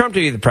Donald Trump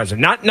to be the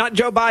president? Not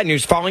Joe Biden,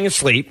 who's falling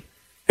asleep,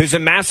 who's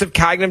in massive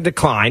cognitive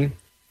decline,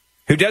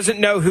 who doesn't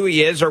know who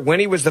he is or when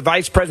he was the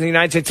vice president of the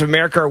United States of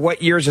America or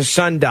what years his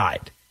son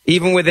died,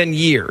 even within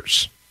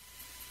years.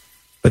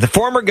 But the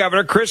former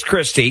governor, Chris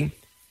Christie,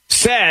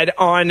 said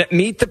on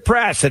Meet the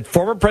Press that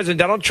former President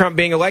Donald Trump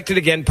being elected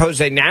again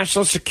posed a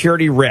national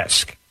security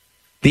risk.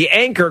 The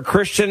anchor,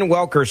 Christian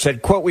Welker,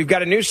 said, quote, "We've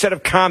got a new set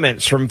of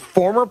comments from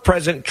former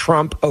President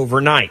Trump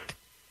overnight."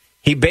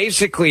 He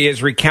basically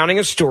is recounting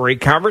a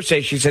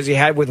conversation he says he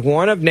had with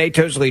one of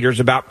NATO's leaders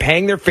about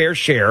paying their fair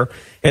share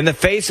in the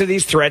face of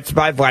these threats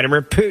by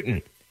Vladimir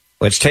Putin.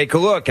 Let's take a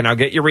look, and I'll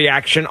get your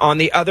reaction on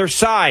the other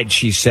side,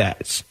 she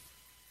says.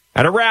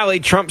 At a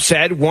rally, Trump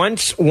said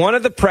once one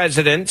of the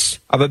presidents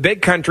of a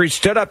big country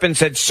stood up and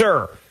said,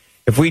 "Sir,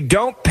 if we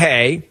don't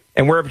pay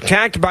and we're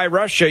attacked by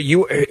Russia,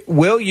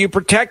 will you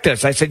protect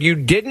us?" I said, "You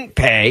didn't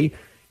pay.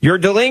 You're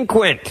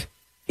delinquent."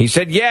 He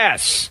said,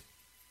 "Yes."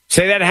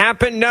 Say that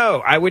happened?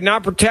 No, I would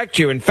not protect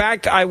you. In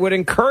fact, I would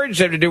encourage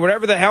them to do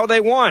whatever the hell they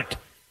want.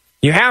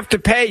 You have to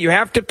pay. You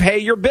have to pay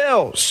your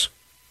bills.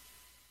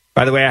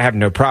 By the way, I have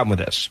no problem with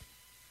this.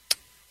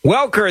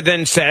 Welker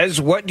then says,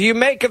 "What do you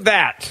make of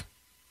that?"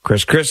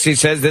 Chris Christie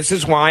says, "This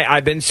is why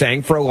I've been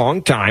saying for a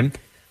long time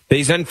that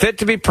he's unfit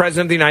to be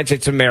president of the United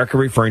States of America,"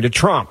 referring to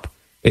Trump.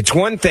 It's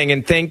one thing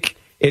and think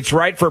it's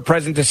right for a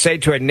president to say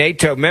to a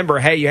NATO member,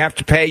 "Hey, you have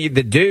to pay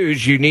the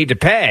dues you need to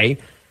pay."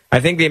 I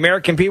think the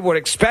American people would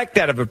expect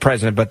that of a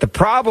president. But the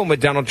problem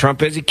with Donald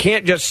Trump is he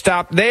can't just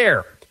stop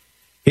there.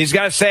 He's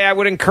got to say, "I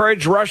would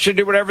encourage Russia to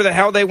do whatever the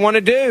hell they want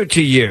to do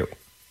to you."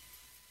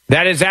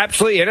 That is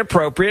absolutely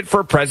inappropriate for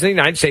a president of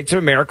the United States of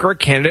America or a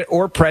candidate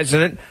or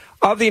president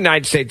of the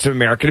United States of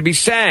America to be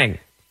saying.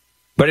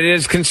 But it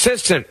is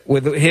consistent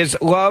with his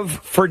love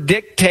for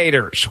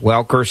dictators.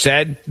 Welker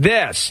said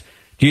this.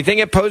 Do you think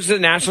it poses a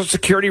national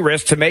security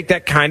risk to make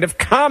that kind of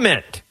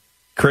comment?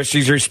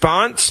 Christie's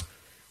response,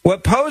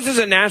 what poses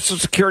a national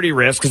security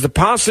risk is the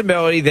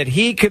possibility that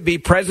he could be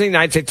president of the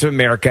United States of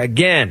America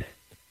again.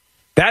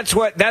 That's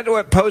what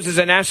poses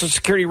a national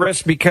security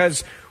risk,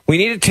 because we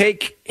need to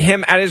take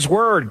him at his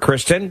word,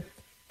 Kristen.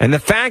 And the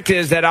fact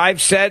is that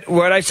I've said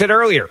what I said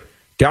earlier.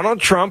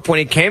 Donald Trump, when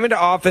he came into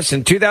office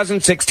in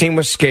 2016,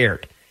 was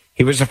scared.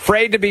 He was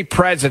afraid to be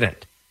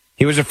president.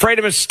 He was afraid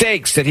of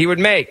mistakes that he would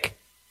make.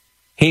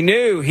 He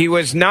knew he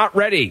was not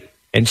ready.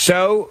 And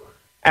so,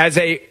 as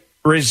a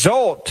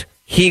result,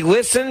 he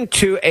listened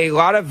to a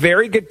lot of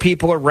very good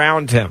people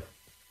around him.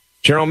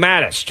 General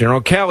Mattis,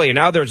 General Kelly, and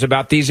others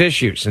about these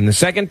issues. In the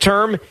second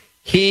term,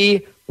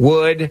 he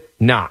would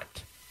not.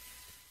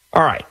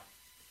 All right.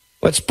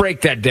 Let's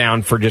break that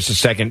down for just a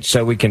second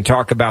so we can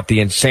talk about the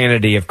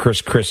insanity of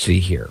Chris Christie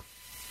here.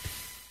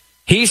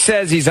 He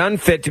says he's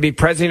unfit to be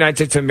president of the United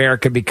States of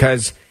America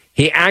because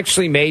he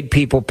actually made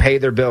people pay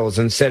their bills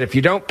and said if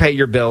you don't pay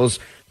your bills,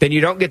 then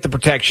you don't get the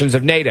protections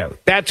of NATO.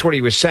 That's what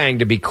he was saying,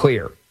 to be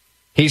clear.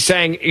 He's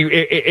saying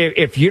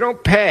if you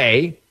don't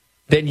pay,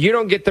 then you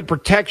don't get the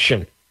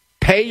protection.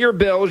 Pay your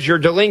bills, you're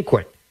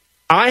delinquent.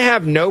 I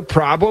have no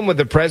problem with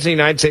the president of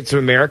the United States of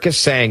America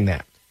saying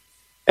that.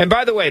 And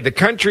by the way, the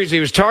countries he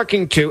was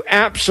talking to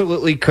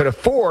absolutely could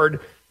afford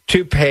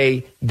to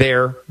pay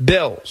their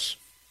bills.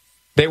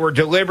 They were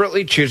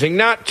deliberately choosing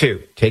not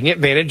to, taking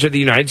advantage of the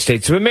United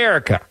States of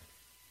America.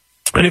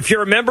 And if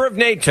you're a member of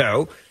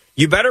NATO,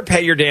 you better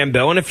pay your damn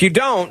bill. And if you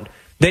don't,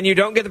 then you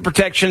don't get the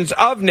protections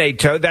of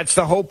NATO. That's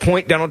the whole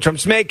point Donald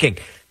Trump's making.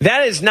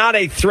 That is not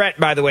a threat,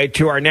 by the way,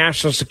 to our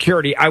national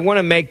security. I want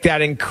to make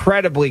that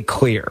incredibly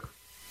clear.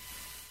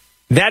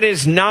 That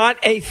is not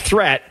a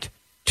threat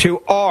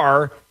to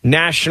our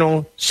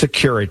national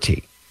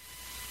security.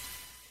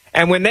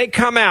 And when they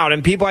come out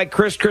and people like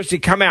Chris Christie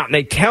come out and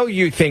they tell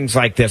you things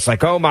like this,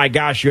 like, oh my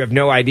gosh, you have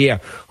no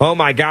idea. Oh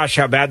my gosh,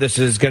 how bad this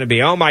is going to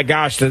be. Oh my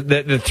gosh,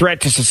 the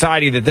threat to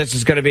society that this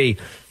is going to be.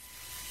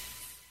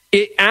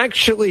 It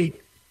actually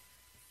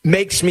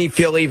makes me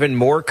feel even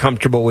more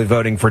comfortable with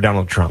voting for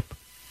Donald Trump.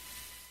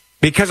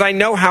 Because I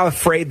know how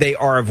afraid they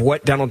are of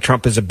what Donald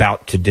Trump is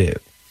about to do.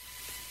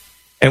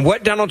 And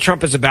what Donald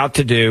Trump is about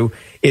to do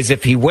is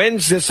if he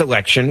wins this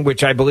election,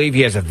 which I believe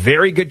he has a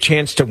very good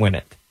chance to win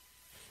it,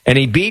 and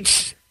he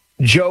beats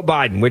Joe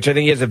Biden, which I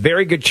think he has a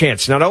very good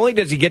chance. Not only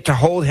does he get to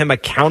hold him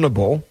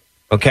accountable,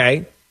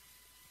 okay?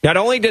 Not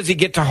only does he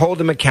get to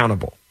hold him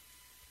accountable,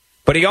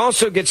 but he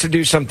also gets to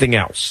do something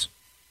else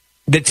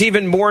that's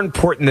even more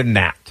important than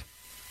that.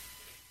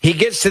 He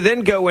gets to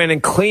then go in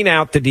and clean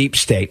out the deep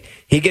state.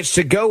 He gets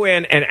to go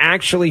in and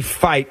actually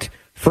fight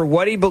for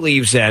what he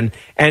believes in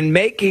and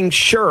making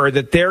sure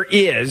that there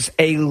is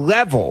a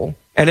level,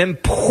 an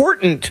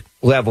important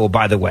level,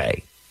 by the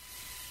way,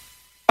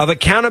 of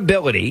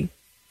accountability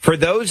for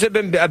those who have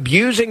been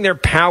abusing their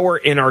power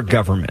in our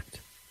government.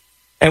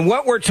 And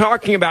what we're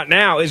talking about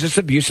now is this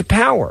abuse of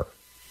power.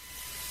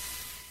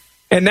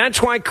 And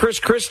that's why Chris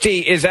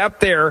Christie is out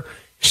there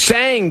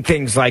saying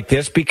things like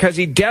this, because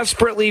he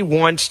desperately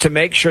wants to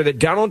make sure that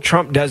Donald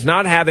Trump does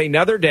not have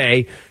another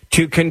day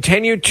to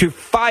continue to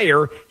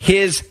fire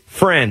his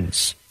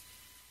friends.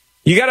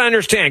 You got to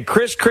understand,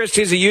 Chris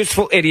Christie is a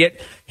useful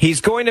idiot. He's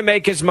going to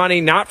make his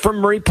money not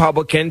from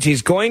Republicans.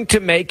 He's going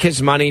to make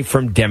his money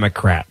from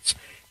Democrats.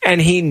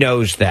 And he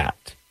knows that.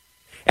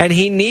 And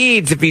he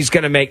needs, if he's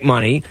going to make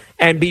money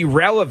and be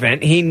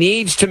relevant, he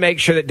needs to make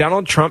sure that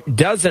Donald Trump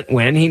doesn't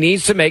win. He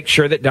needs to make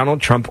sure that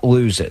Donald Trump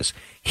loses.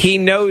 He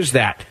knows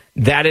that.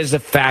 That is a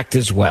fact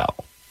as well.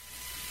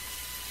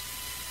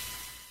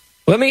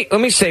 Let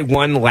me say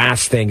one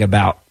last thing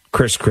about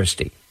Chris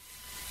Christie.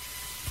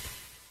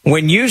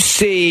 When you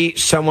see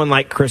someone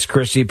like Chris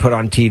Christie put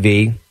on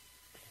TV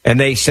and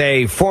they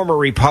say former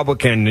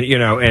Republican,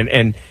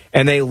 and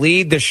they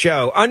lead the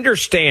show,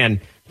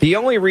 understand the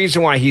only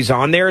reason why he's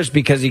on there is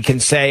because he can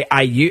say,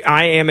 I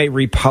am a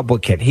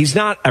Republican. He's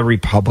not a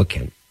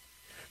Republican.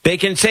 They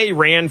can say he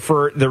ran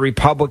for the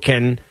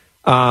Republican,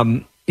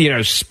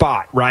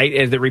 spot, right?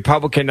 As the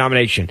Republican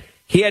nomination.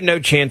 He had no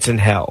chance in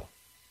hell.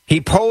 He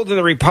polled in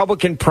the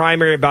Republican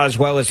primary about as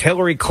well as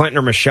Hillary Clinton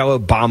or Michelle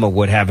Obama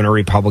would have in a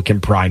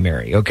Republican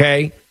primary,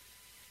 okay?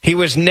 He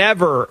was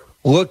never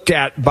looked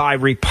at by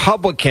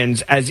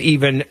Republicans as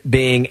even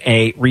being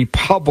a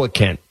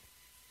Republican.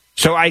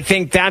 So I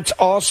think that's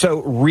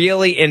also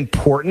really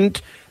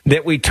important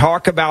that we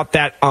talk about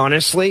that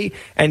honestly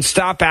and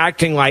stop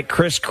acting like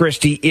Chris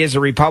Christie is a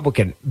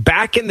Republican.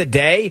 Back in the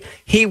day,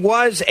 he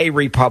was a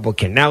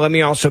Republican. Now, let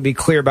me also be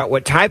clear about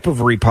what type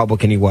of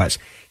Republican he was.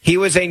 He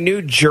was a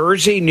New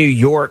Jersey, New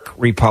York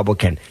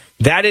Republican.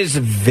 That is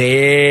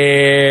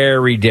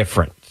very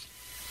different.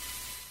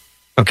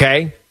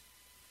 Okay?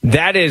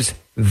 That is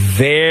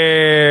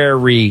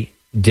very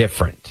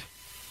different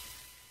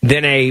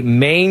than a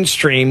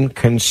mainstream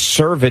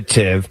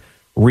conservative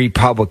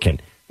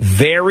Republican.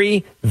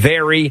 Very,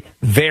 very,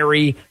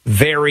 very,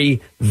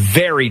 very,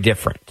 very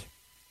different.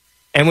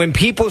 And when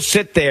people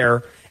sit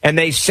there and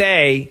they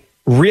say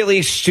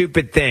really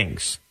stupid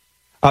things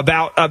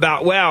about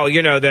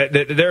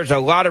there's a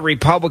lot of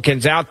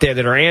Republicans out there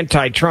that are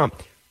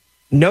anti-Trump.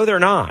 No, they're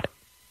not.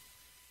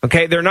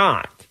 Okay, they're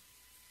not.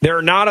 There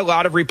are not a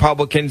lot of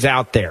Republicans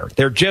out there.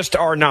 There just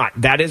are not.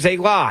 That is a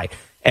lie.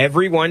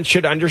 Everyone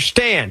should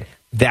understand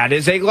that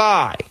is a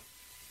lie.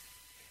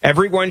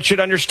 Everyone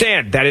should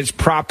understand that is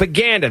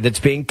propaganda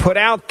that's being put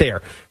out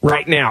there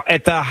right now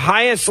at the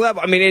highest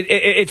level. I mean,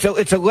 it's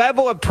a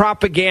level of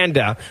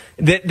propaganda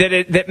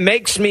that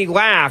makes me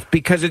laugh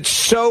because it's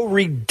so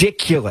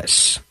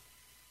ridiculous.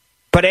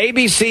 But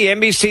ABC,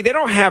 NBC, they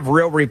don't have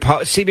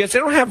CBS, they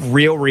don't have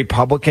real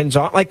Republicans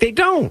on. Like, they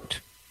don't.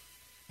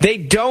 They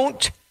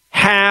don't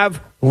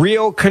have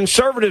real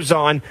conservatives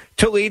on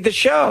to lead the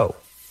show.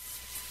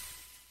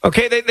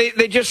 Okay,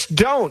 they just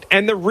don't.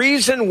 And the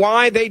reason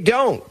why they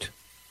don't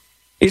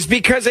is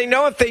because they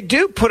know if they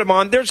do put them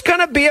on, there's going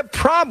to be a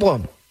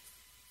problem.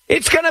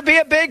 It's going to be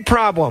a big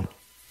problem.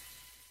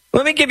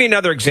 Let me give you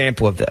another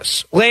example of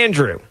this.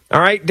 Landrieu, all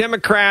right,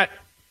 Democrat,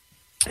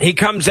 he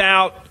comes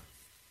out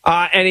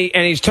and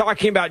he's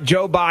talking about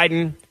Joe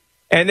Biden,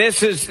 and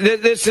this is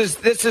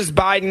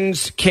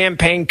Biden's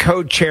campaign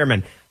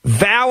co-chairman,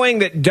 vowing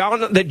that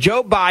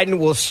Joe Biden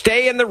will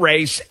stay in the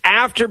race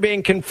after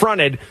being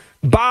confronted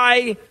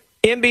by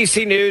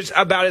NBC News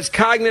about his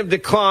cognitive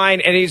decline,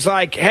 and he's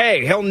like,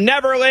 hey, he'll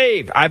never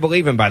leave. I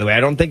believe him, by the way.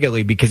 I don't think he'll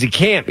leave because he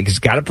can't, because he's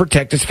got to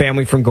protect his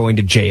family from going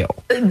to jail.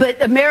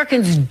 But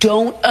Americans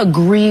don't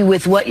agree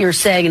with what you're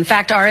saying. In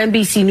fact, our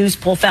NBC News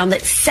poll found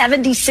that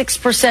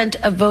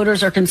 76% of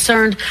voters are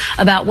concerned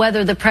about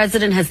whether the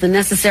president has the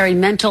necessary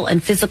mental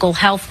and physical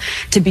health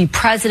to be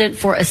president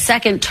for a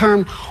second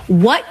term.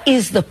 What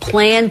is the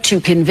plan to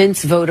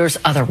convince voters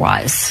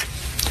otherwise?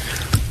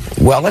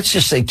 Well, let's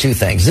just say two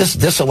things.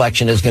 This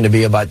election is going to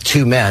be about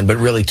two men, but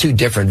really two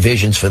different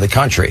visions for the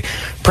country.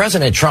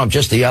 President Trump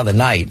just the other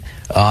night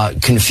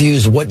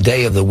confused what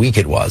day of the week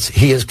it was.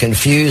 He has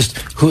confused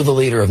who the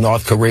leader of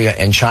North Korea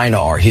and China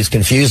are. He's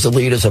confused the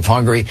leaders of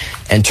Hungary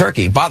and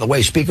Turkey. By the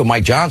way, Speaker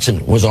Mike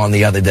Johnson was on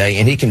the other day,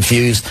 and he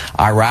confused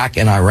Iraq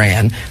and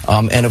Iran.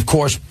 And, of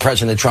course,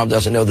 President Trump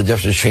doesn't know the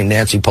difference between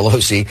Nancy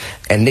Pelosi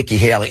and Nikki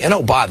Haley. And,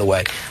 oh, by the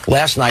way,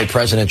 last night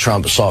President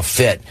Trump saw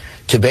fit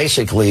to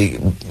basically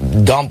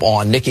dump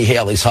on Nikki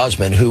Haley's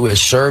husband, who is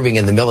serving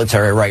in the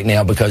military right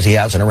now because he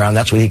hasn't around.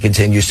 That's what he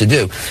continues to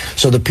do.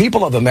 So the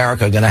people of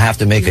America are going to have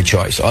to make a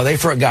choice. Are they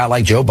for a guy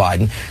like Joe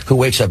Biden, who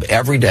wakes up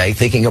every day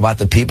thinking about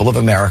the people of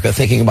America,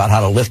 thinking about how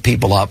to lift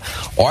people up?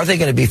 Or are they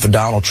going to be for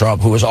Donald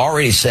Trump, who has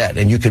already said,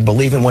 and you can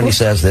believe him when he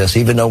says this,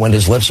 even though when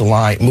his lips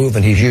are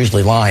moving, he's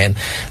usually lying,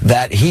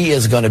 that he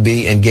is going to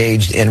be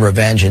engaged in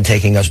revenge and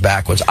taking us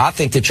backwards? I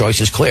think the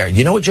choice is clear.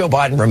 You know what Joe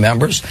Biden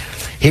remembers?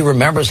 He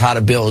remembers how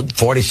to build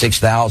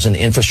 46,000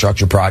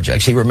 infrastructure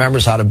projects. He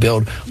remembers how to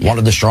build one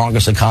of the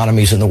strongest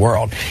economies in the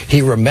world.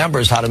 He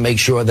remembers how to make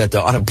sure that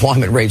the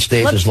unemployment rate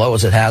stays as low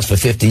as it has for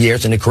 50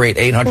 years and to create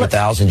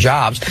 800,000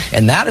 jobs.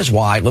 And that is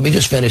why, let me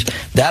just finish,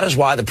 that is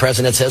why the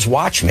president says,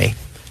 watch me.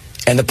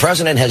 And the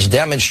president has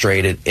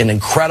demonstrated an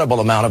incredible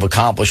amount of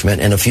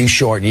accomplishment in a few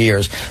short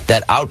years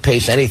that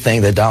outpace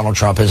anything that Donald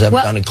Trump has ever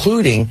done,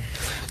 including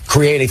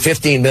creating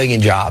 15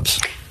 million jobs.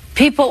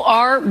 People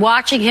are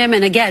watching him,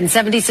 and again,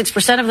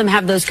 76% of them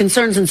have those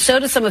concerns, and so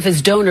do some of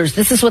his donors.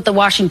 This is what the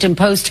Washington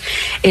Post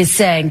is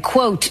saying.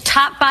 Quote,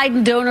 top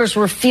Biden donors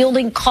were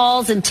fielding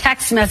calls and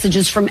text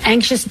messages from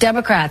anxious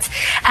Democrats,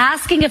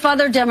 asking if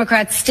other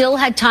Democrats still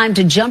had time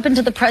to jump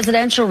into the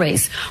presidential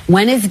race.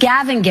 When is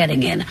Gavin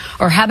getting in?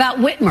 Or how about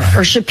Whitmer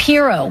or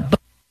Shapiro?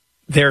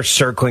 They're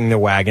circling the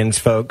wagons,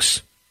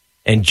 folks,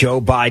 and Joe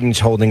Biden's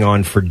holding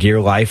on for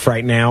dear life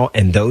right now,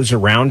 and those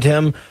around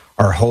him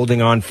are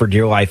holding on for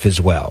dear life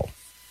as well.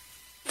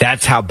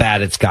 That's how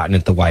bad it's gotten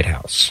at the White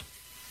House.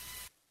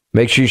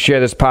 Make sure you share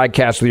this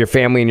podcast with your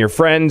family and your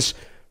friends.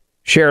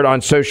 Share it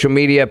on social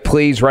media.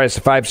 Please write us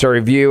a 5-star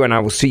review, and I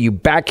will see you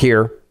back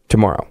here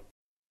tomorrow.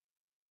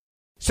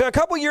 So a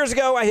couple years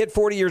ago, I hit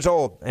 40 years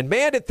old, and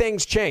man, did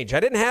things change. I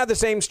didn't have the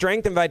same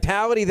strength and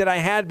vitality that I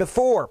had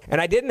before,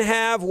 and I didn't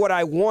have what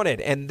I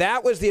wanted, and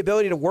that was the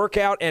ability to work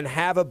out and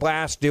have a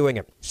blast doing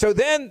it. So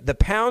then the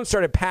pounds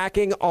started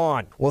packing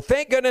on. Well,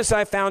 thank goodness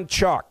I found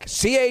Choq,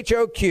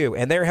 CHOQ,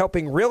 and they're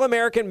helping real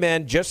American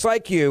men just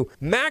like you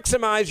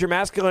maximize your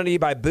masculinity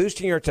by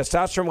boosting your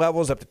testosterone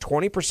levels up to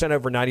 20%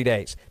 over 90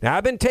 days. Now,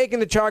 I've been taking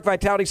the Choq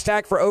Vitality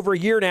Stack for over a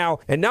year now,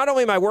 and not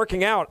only am I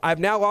working out, I've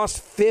now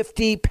lost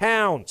 50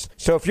 pounds.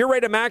 So if you're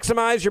ready to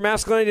maximize your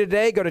masculinity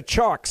today, go to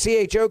Choq,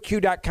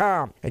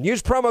 CHOQ.com, and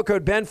use promo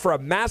code Ben for a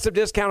massive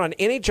discount on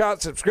any Choq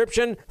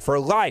subscription for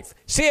life.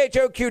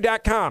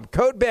 CHOQ.com,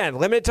 code Ben,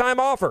 limited time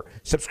offer.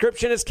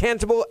 Subscription is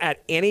cancelable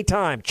at any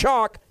time.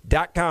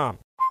 Choq.com.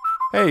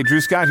 Hey,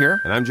 Drew Scott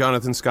here, and I'm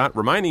Jonathan Scott,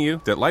 reminding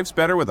you that life's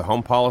better with a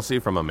home policy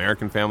from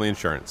American Family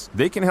Insurance.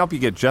 They can help you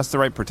get just the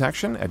right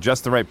protection at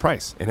just the right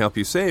price and help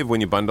you save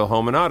when you bundle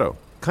home and auto.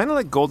 Kind of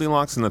like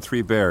Goldilocks and the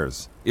Three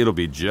Bears. It'll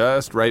be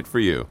just right for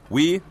you.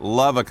 We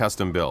love a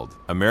custom build.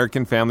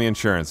 American Family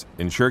Insurance.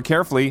 Insure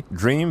carefully,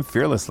 dream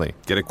fearlessly.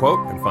 Get a quote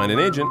and find an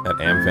agent at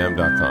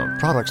amfam.com.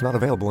 Products not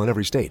available in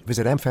every state.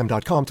 Visit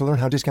amfam.com to learn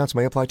how discounts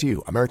may apply to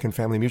you. American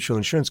Family Mutual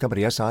Insurance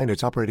Company SI and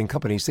its operating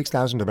company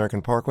 6000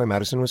 American Parkway,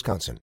 Madison,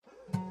 Wisconsin.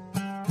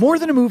 More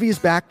Than a Movie is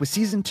back with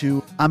Season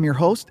 2. I'm your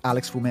host,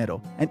 Alex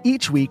Fumero, and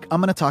each week I'm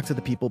going to talk to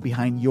the people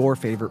behind your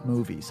favorite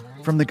movies.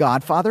 From The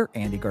Godfather,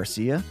 Andy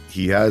Garcia.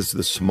 He has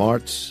the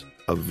smarts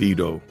of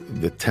Vito,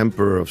 the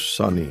temper of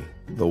Sonny,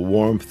 the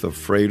warmth of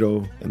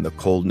Fredo, and the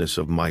coldness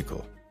of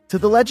Michael. To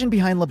the legend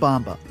behind La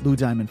Bamba, Lou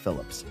Diamond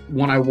Phillips.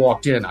 When I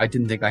walked in, I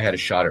didn't think I had a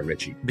shot at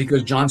Richie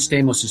because John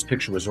Stamos'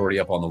 picture was already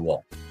up on the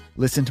wall.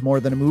 Listen to More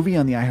Than a Movie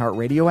on the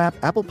iHeartRadio app,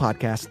 Apple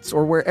Podcasts,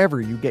 or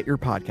wherever you get your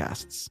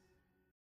podcasts.